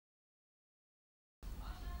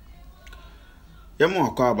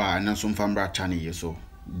Yamo Akaba and some Fambra channel so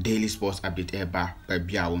daily sports update eba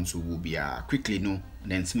bia won't will be quickly no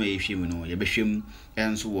then smay shim no yebeshim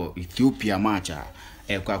and so Ethiopia matcha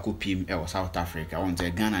Kwaku Pim South Africa on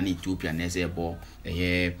the Ghana and Ethiopia nese ball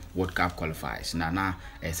a World Cup qualifies nana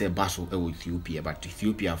as a basel Ethiopia but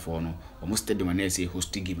Ethiopia for no almost stadium and say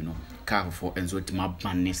hosting game no car for and so to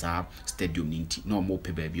banisa stadium ninti no more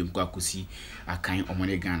baby Kwakusi a kind of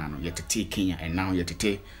money Ghana no yet to take Kenya and now yet to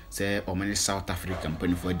take say omani South Africa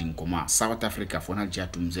company for dinkoma South Africa for na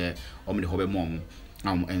jatum say omani hobe mom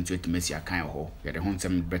ento etimesi akan ho ya de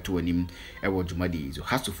honsem beto anim e wo dwumadi so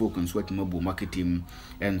has to focus what mabu marketing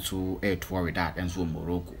enso e to with that enso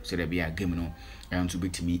Morocco say there be a game no enso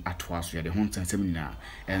betimi atwa so ya de honsem na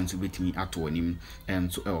enso betimi ato anim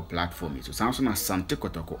enso e platform so Samsung na Sante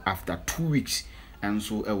Kotoko after 2 weeks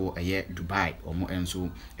enso ewo eye Dubai omo enso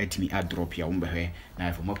etimi a drop ya ombehwe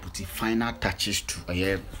na for maputi final touches to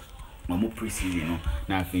eye Mamu preseason no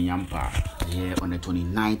na finyampa on the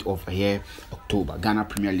 29th of October Ghana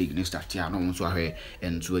Premier League next start here no so ahwe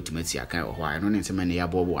enso etimeti akan ho I no nsem na ya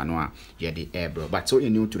bobo ano a ye the air bro but so you're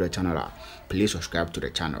new to the channel please subscribe to the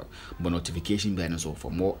channel but notification bell so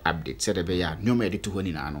for more updates said be ya no edit to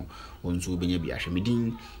honi na no onso benya bi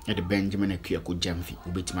ahwemedin e de Benjamin Akuako Jamfi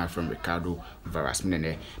ubetima from Ricardo Varas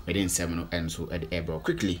menene medin nsem no enso e the air bro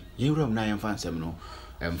quickly you room na yemfa nsem no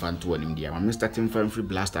Fanto and India. I'm starting from free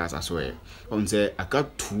blasters as well. On say I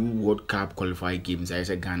got 2 World Cup qualified games. I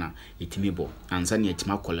said Ghana, Itimibo, and Sunny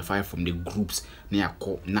Etima qualify from the groups near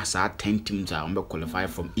NASA 10 teams are qualify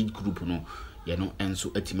from each group. No, you know, and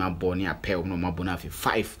so Etima Bonnie a pair of no Mabonafi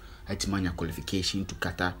 5 Etimania qualification to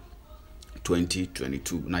Qatar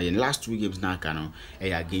 2022. Now in last 2 games now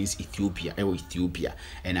against Ethiopia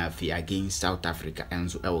and against South Africa and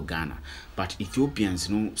so Ghana. But Ethiopians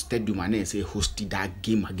no stadium and say hosted that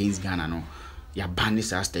game against Ghana no ya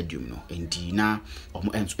banis our stadium no and na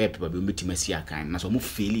omo enso people be metimasi akan na so mo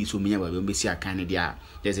fail so menya be mesi akan dia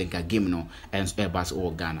there's a game no enso bas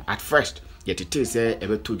all Ghana at first yet it is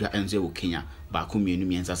ebeto dwa enso Kenya ba ko mienu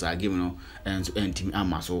miensa sa game no enso entimi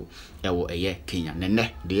ama so ewo Kenya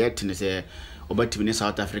nene de yet ne say obatimi ne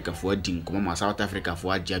South Africa for din ko ma South Africa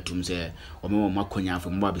for ajatum say omo makonya for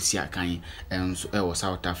mo abesi akan enso ewo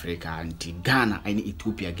South Africa anti Ghana and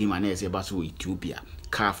Ethiopia game na say ba so Ethiopia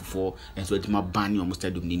calf for and so it ma ban your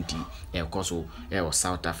stadium ninti also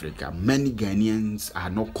South Africa. Many Ghanaians are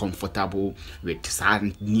not comfortable with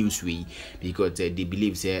sad news because they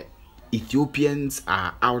believe that Ethiopians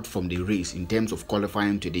are out from the race in terms of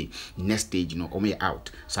qualifying to the next stage,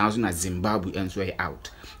 out. Sounds as Zimbabwe and so out.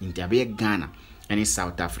 In Ghana and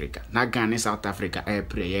South Africa. Now Ghana South Africa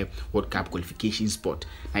play World Cup qualification spot.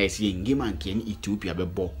 Now you see in game and Ethiopia be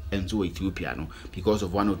ball and so Ethiopia no because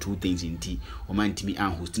of 1 or 2 things in tea. O man to me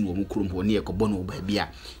and hosting wo mukrum ho ne ekobono babia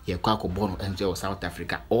ye kwako bono and so South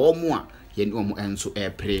Africa or more yen omo and so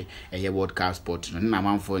play a World Cup spot. Na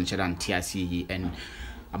man for nchara ntiasi and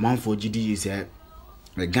a man for GD is the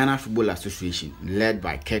Ghana Football Association led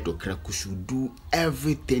by Kotoko should do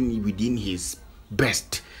everything within his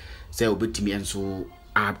best. Say obetimi and so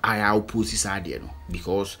I oppose no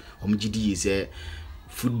because GD is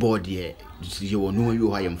football there you know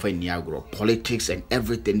you are finding politics and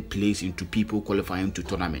everything plays into people qualifying to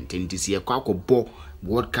tournament and this year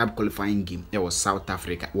World Cup qualifying game there was South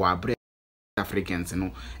Africa or Africans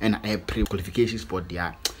and a pre-qualification spot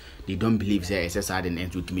there. They don't believe there is a sudden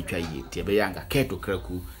end to me try it. Be younger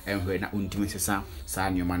Kotoko and when ultimate san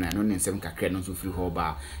your man and some cacrenos to free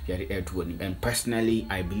hoba and personally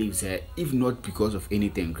I believe that if not because of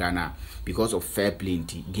anything Ghana because of fair play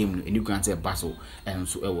game and you can say Basel and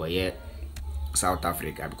so South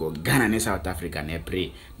Africa because Ghana and South Africa and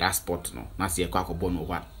pray that spot no na see kwako bono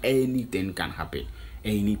what anything can happen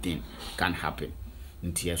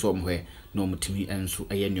ntia so mwe no mutimi enso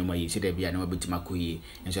nyoma yi sede bia na wabetima koyi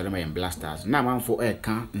enso na blasters na manfo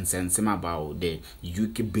ka nsensem about the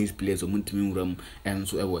UK based players mutimi nwram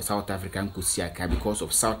enso South African kusiaka because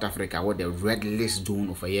of South Africa what the red list zone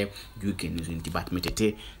of UK news in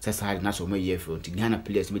department sasa na so mwe for Ghana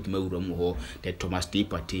players mutimi nwram ho the Thomas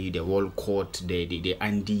Partey the Walcott the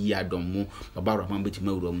Andy Yadomo about mutimi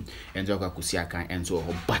nwram enso kusiaka enso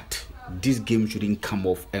but this game shouldn't come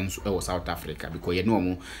off and South Africa because you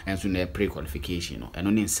know and so na pre-qualification and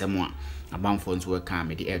only someone about funds will come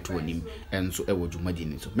the air to him and so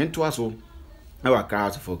Jumadi so meant to us so our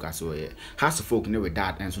crowds focus so has to focus with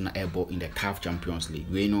that and so na able in the CAF Champions League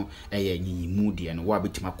we know moody and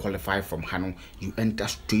wabitima qualify from Hano you enter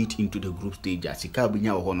straight into the group stage as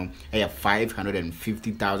Ikabinya Hono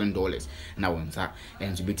 $550,000 now once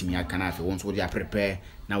and so betimi akana once we are prepare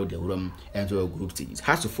now the room and so group stages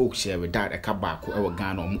has to folks share with that a kabako or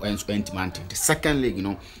Ghana and so the second leg,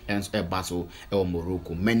 and a battle or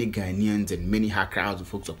Morocco. Many Ghanaians and many hard crowds of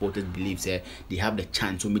folk supporters believe they have the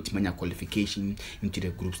chance to meet many qualification into the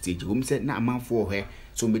group stage. We said now man for her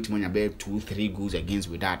so meet many about 2-3 goals against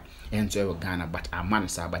with that and so Ghana, but a man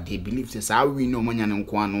but they believe this how we know many and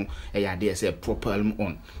kwano a say proper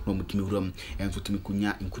on no mutim and so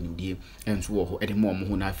timikunya in kunudi and so at the moment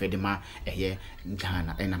who na fedema a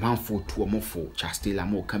Ghana and a man for 2 or more for Chastela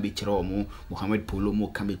more can be Chiromo, Mohammed Polo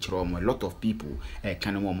more can be Chiromo, a lot of people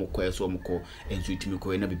kind of more questions or and so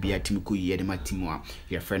timiko and be a timiko yedema timwa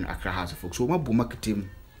your friend Accra House of folks so my boomaketim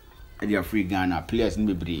they are free Ghana players in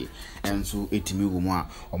Bibri and so 80 more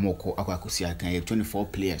or more Akwakusia can 24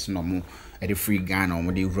 players no more at the free Ghana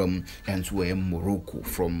or the room and so Morocco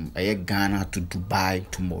from Ghana to Dubai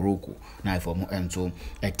to Morocco now for more and so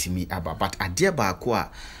at me about but a dear Bakwa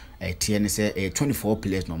TNS 24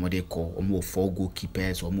 players no more they call or more 4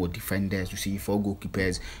 goalkeepers or more defenders you see 4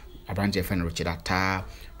 goalkeepers a branch of Richard Atta,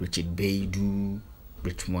 Richard Baidu,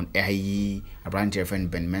 Richmond Ayi, a branch of Ben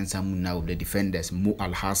Mensah now the defenders Mo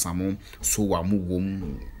Alhassamo, Sowa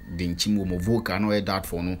Mugum, Dinchimu Movoka, no that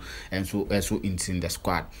for no, and so also in the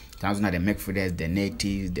squad. Thousands of the McFaders, the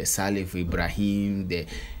natives, the Salif Ibrahim, the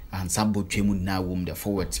and Sabo Chemu now the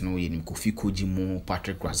forwards no in Kofi Kojimo,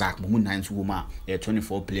 Patrick Razak, Mumunans Wuma,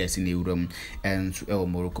 24 players in the room and so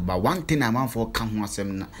Morocco. But one thing I'm for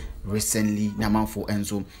Kamwasem recently, Naman for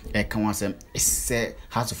Enzo Kamwasem is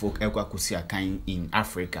House of Folk Elka Kusia kind in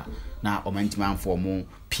Africa. Now Omentman for more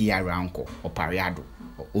PR Ranko or Pariado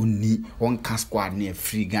or only one cast squad near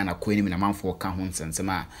free Ghana Queen in a man for Kahun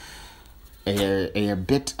Sensema. A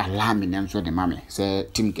bit alarming and so the mommy say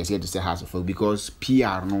team can say to say House of Folk because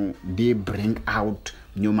PR no they bring out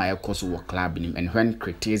new my Kosovo club in him and when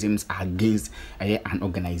criticisms are against an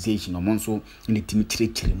organization or so in the team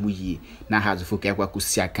treachery now House of Folk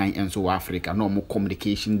Kusia kind and so Africa no more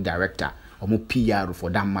communication director or more PR for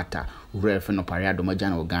that matter referring to Pariado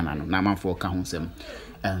Majana or Ghana no man for Kahun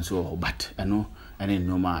and so but I know and then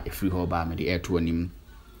no more if we hold by me the air to him.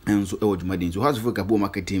 And so Madin. So how's the football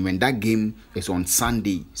market team and that game is on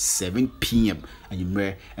Sunday 7 p.m. and you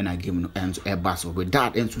may and I give and so Airbus with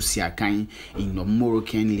that and so see a kind in the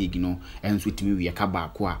Moroccan league, and so to me we a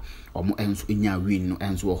kabakwa or more and so in your win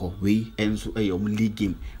and so we and so a league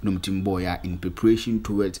game no team boy in preparation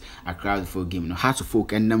towards a crowd for game. No how's the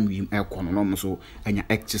folk and them we so and your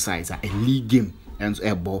exercise a league game and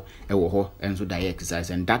so ball and so they exercise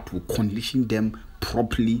and that will condition them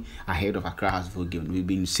properly ahead of Accra House for game. We've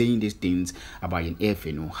been saying these things about an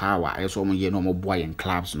FNO how I also no more boy and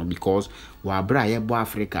clubs because while Bra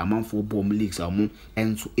Africa man for bomb leagues are more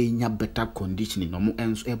and so any better conditioning no more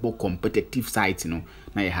and so able competitive sites now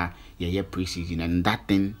yeah pre-season and that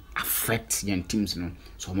thing affects young teams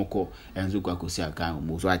so moko and so go see a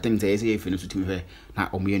so I think they say if you team here na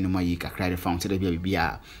omo no my kakra found say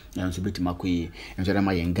bia and so bit makoyi and so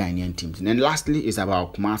my Ghanaian teams. And then lastly is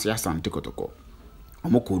about Kumasi Asante Kotoko.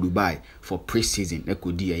 Omoko Dubai for pre-season. They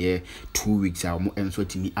could do 2 weeks. And so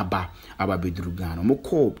timi aba bedru Ghana.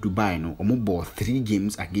 Omoko Dubai no. Omo bought 3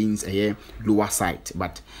 games against a lower side,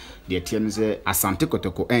 but the team say Asante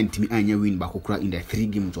Kotoko and timi anya win bakokra in the 3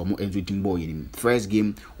 games. Omo enzo timbo in first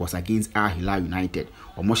game was against Al Hilal United.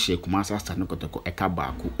 Omo she Kumasi Asante Kotoko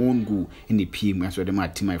ekaba ku own goal in the PM. So the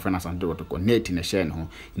team my friend Asante Kotoko net in the share no.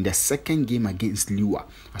 In the second game against Liwa,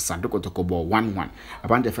 Asante Kotoko ball 1-1.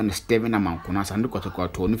 About the friend Steven Amman Kuna Asante Kotoko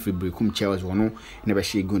Tony Fibrikum Chelsea one never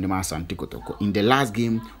she go Asante Kotoko. In the last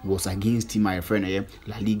game was against team my friend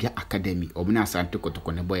La Liga Academy. Obina Asante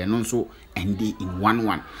Kotoko ne boy and so ended in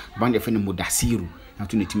 1-1. Band the friend Mudasiru. And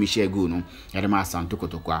to the share go no. Yadama Asante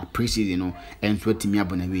Kotoko pre-season no and so timi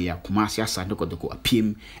abonawea Kumasi Asante Kotoko a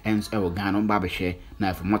PM and so Ghana Baba share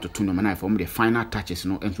now for moto to no man from the final touches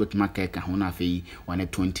no and so timaka ka hona fe on the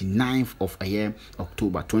 29th of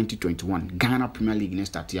October 2021 Ghana Premier League next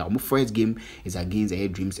start here. Our first game is against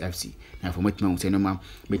Dreams FC. Now for Metman Senoma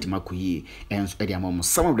Betimakuyi and so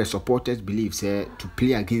some of the supporters believe say to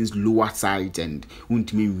play against lower sides and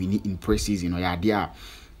won't mean we need in pre-season or yeah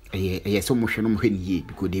so much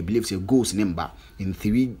because they believe say goals number in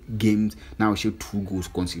 3 games now show 2 goals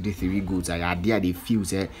consider 3 goals they feel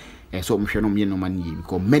say so much no money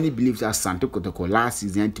because many believe that Asante Kotoko last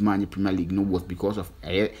season Timani Premier League was because of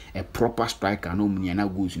a proper striker no money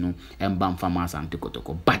and goals and bam farmer Asante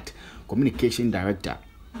Kotoko, but communication director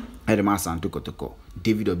Asante Kotoko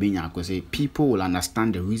David Obinya say people will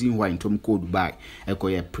understand the reason why in Tom Code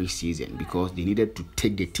Dubai pre-season because they needed to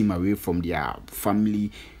take the team away from their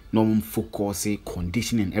family no focus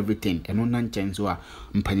condition and everything and no chance wa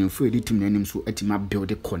mpanimfo edi team nanim so etima build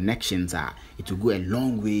the connections it will go a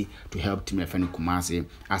long way to help team efan Kumasi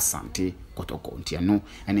Asante Kotoko ntiano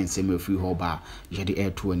ene nsem free hoba yede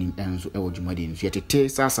air to anim enzo e wodwumade nso yetete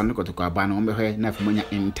Asante Kotoko aba na ombe na afemanya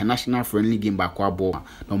international friendly game ba kwa bo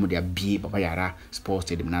na omo dia bie baba yara sports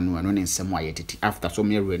stadium na no ne nsem wa yetete after so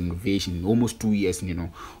many renovation almost 2 years you know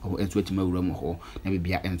enzo etima wura mo ho na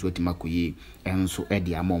bibia enzo etima koyi enzo e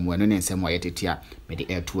dia mo no ne nsem wa yetete a me de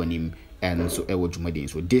air to anim and so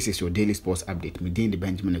so this is your daily sports update. Me the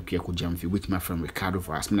Benjamin Akuyako Jamfi with my friend Ricardo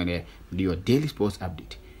for us. Me your daily sports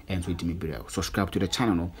update. And so it me subscribe to the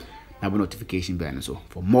channel, now notification bell so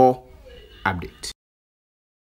for more updates.